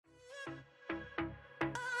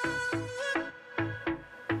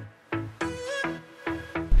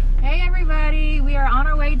we are on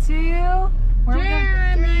our way to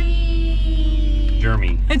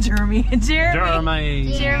Jeremy,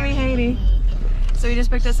 Haiti. So we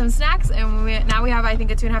just picked up some snacks, and now we have, I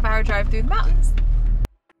think, a 2.5 hour drive through the mountains.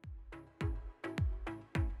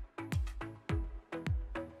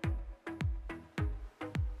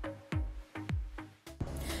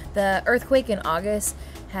 The earthquake in August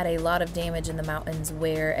had a lot of damage in the mountains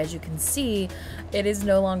where, as you can see, it is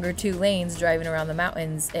no longer 2 lanes driving around the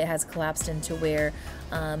mountains. It has collapsed into where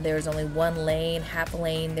there was only 1 lane, half a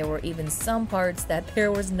lane. There were even some parts that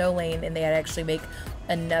there was no lane, and they had to actually make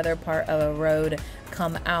another part of a road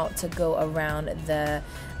come out to go around the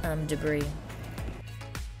debris.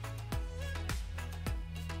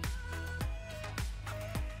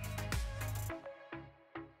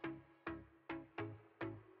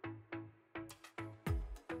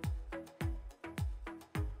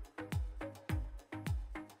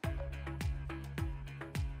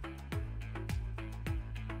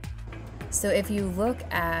 So if you look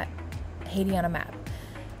at Haiti on a map,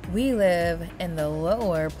 we live in the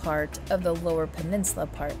lower part of the lower peninsula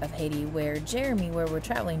part of Haiti, where Jeremy, where we're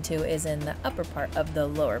traveling to, is in the upper part of the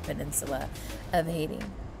lower peninsula of Haiti.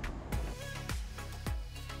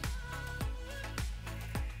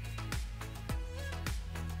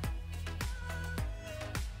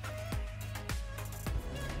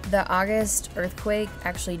 The August earthquake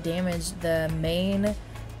actually damaged the main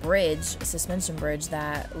bridge, suspension bridge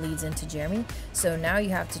that leads into Jeremy. So now you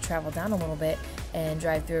have to travel down a little bit and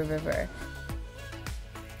drive through a river.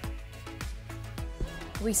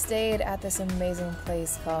 We stayed at this amazing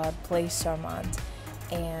place called Place Charmant,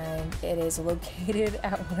 and it is located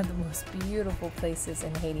at one of the most beautiful places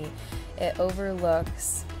in Haiti. It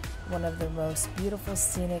overlooks one of the most beautiful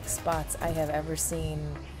scenic spots I have ever seen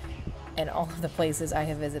in all of the places I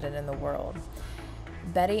have visited in the world.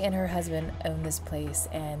 Betty and her husband own this place,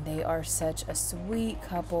 and they are such a sweet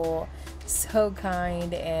couple, so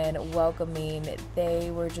kind and welcoming. They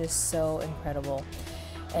were just so incredible.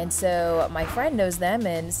 And so my friend knows them,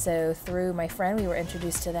 and so through my friend we were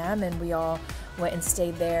introduced to them, and we all went and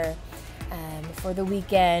stayed there for the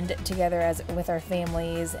weekend together with our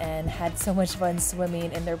families, and had so much fun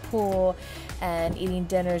swimming in their pool and eating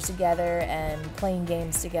dinners together and playing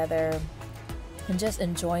games together, and just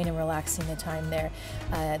enjoying and relaxing the time there.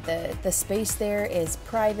 The space there is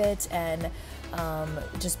private, and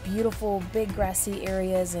just beautiful big grassy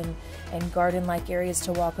areas and garden-like areas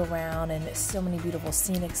to walk around, and so many beautiful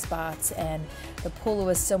scenic spots. And the pool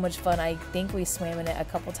was so much fun. I think we swam in it a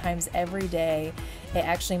couple times every day. It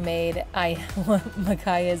actually made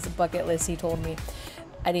Micaiah's bucket list. He told me,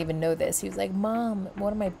 I didn't even know this. He was like, Mom,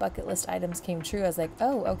 one of my bucket list items came true. I was like,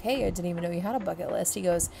 oh, okay. I didn't even know you had a bucket list. He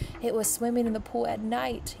goes, it was swimming in the pool at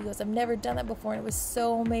night. He goes, I've never done that before, and it was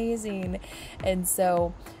so amazing. And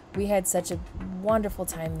so we had such a wonderful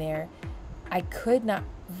time there. I could not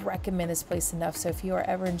recommend this place enough. So if you are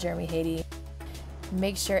ever in Jeremy, Haiti,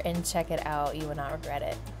 make sure and check it out. You will not regret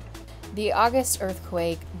it. The August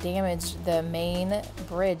earthquake damaged the main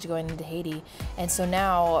bridge going into Haiti, and so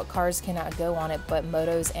now cars cannot go on it, but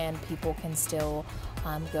motos and people can still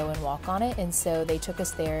go and walk on it. And so they took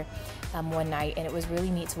us there one night, and it was really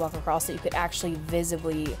neat to walk across it. You could actually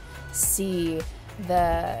visibly see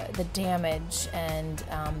the damage and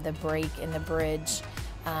the break in the bridge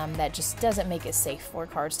that just doesn't make it safe for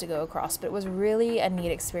cars to go across. But it was really a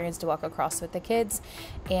neat experience to walk across with the kids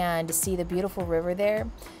and to see the beautiful river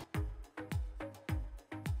there.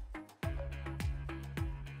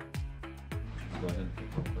 Go ahead and pick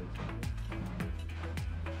one plate.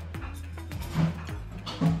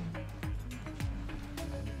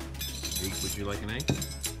 Zeke, would you like an egg?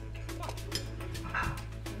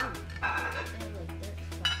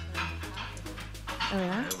 Oh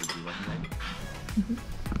yeah? Would you like an egg?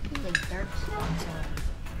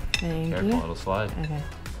 Thank Careful, you. it'll slide. Okay.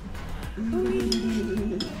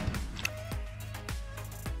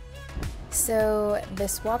 So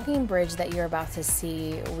this walking bridge that you're about to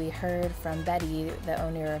see, we heard from Betty, the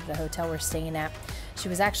owner of the hotel we're staying at. She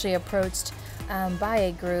was actually approached by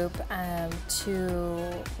a group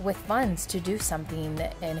with funds to do something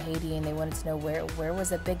in Haiti, and they wanted to know where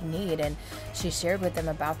was a big need. And she shared with them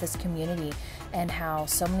about this community and how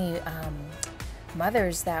so many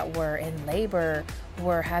mothers that were in labor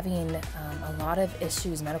were having a lot of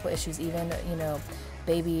issues, medical issues, even, you know,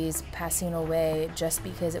 babies passing away just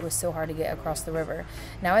because it was so hard to get across the river.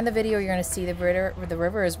 Now in the video you're going to see the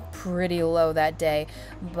river is pretty low that day,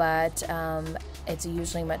 but it's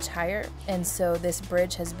usually much higher. And so this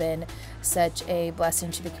bridge has been such a blessing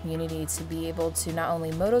to the community to be able to not only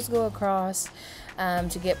motos go across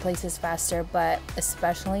to get places faster, but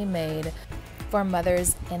especially made for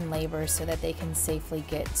mothers in labor so that they can safely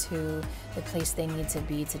get to the place they need to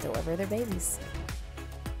be to deliver their babies.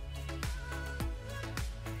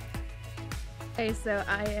 Okay, so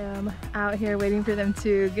I am out here waiting for them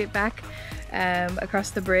to get back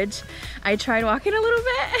across the bridge. I tried walking a little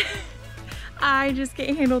bit. I just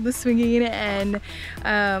can't handle the swinging and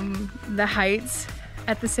the heights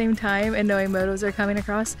at the same time, and knowing motos are coming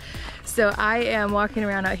across. So I am walking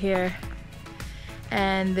around out here,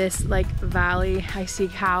 and this like valley, I see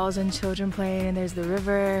cows and children playing, and there's the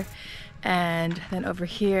river, and then over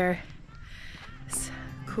here, this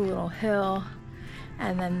cool little hill,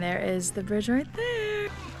 and then there is the bridge right there.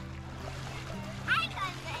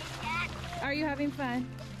 Are you having fun?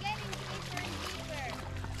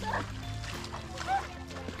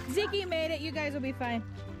 Zeke made it, you guys will be fine.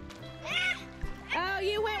 Oh,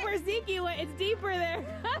 you went where Zeke went, it's deeper there.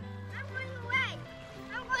 I'm going away.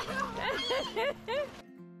 I'm going away.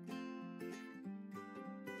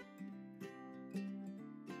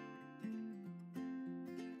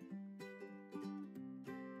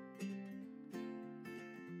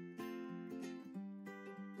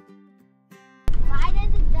 Why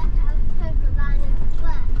does a duck have a purple line in its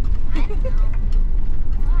butt? I don't know.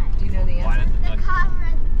 Why? Do you know the answer? The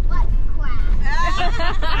cover butt quack.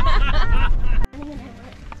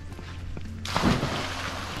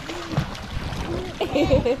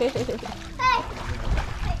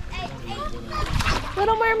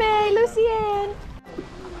 Little Mermaid, Lucienne.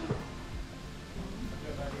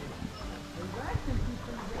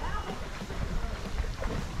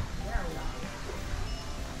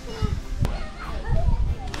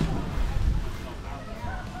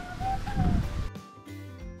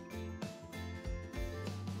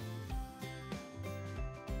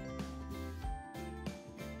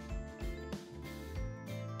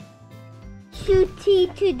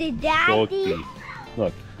 Shooty to the daddy.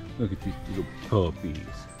 Look at these little puppies.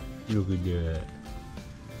 Look at that.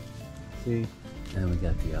 See? And we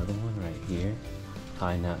got the other one right here.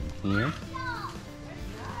 Hiding out in here.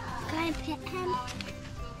 Can I pet him?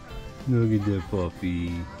 Look at that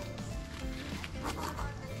puppy.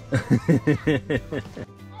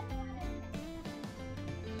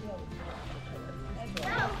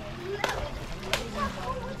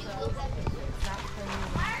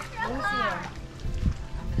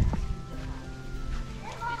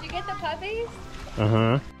 Did you get the puppies?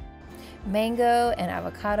 Uh-huh. Mango and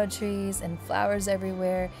avocado trees and flowers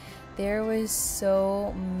everywhere. There was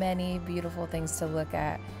so many beautiful things to look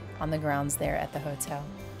at on the grounds there at the hotel.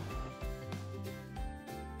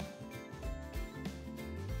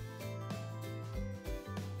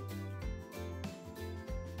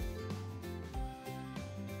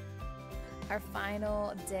 Our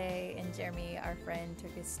final day in Jeremy, our friend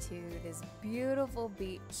took us to this beautiful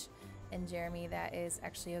beach in Jeremy that is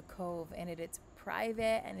actually a cove, and it's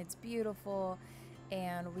private and it's beautiful,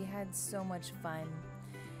 and we had so much fun.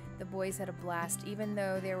 The boys had a blast, even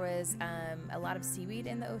though there was a lot of seaweed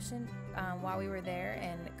in the ocean while we were there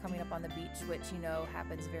and coming up on the beach, which you know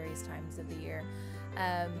happens various times of the year.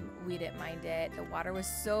 We didn't mind it. The water was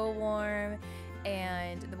so warm,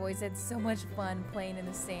 and the boys had so much fun playing in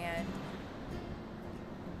the sand.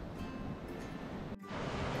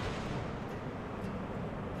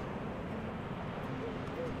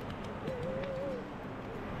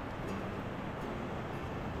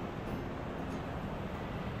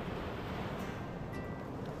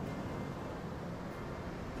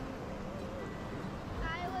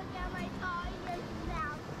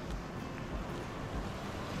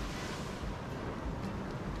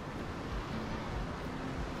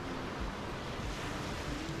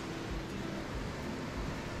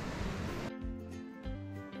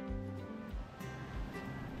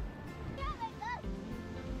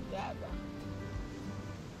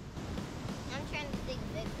 I'm trying to dig a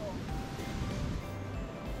big hole.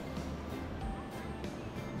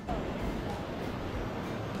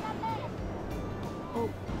 Oh.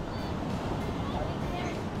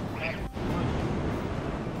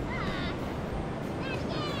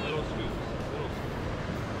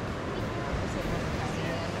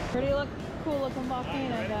 Pretty cool looking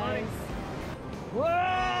volcano, guys. Whoa!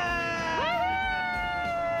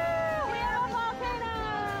 We have a volcano!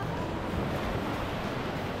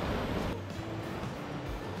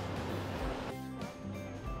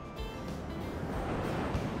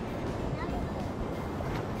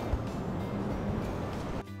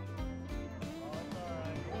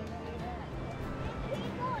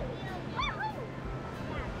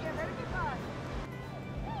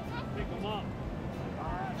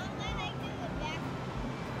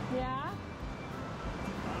 Yeah?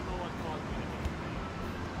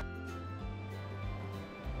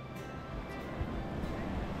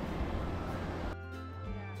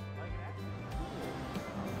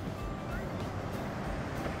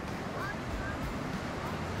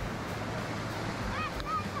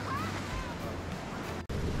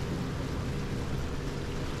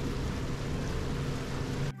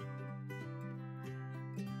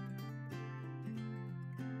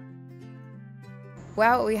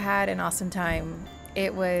 Wow, we had an awesome time.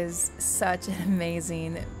 It was such an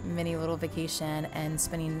amazing mini little vacation and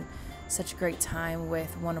spending such a great time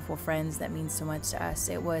with wonderful friends that means so much to us.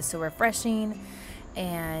 It was so refreshing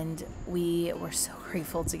and we were so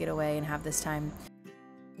grateful to get away and have this time.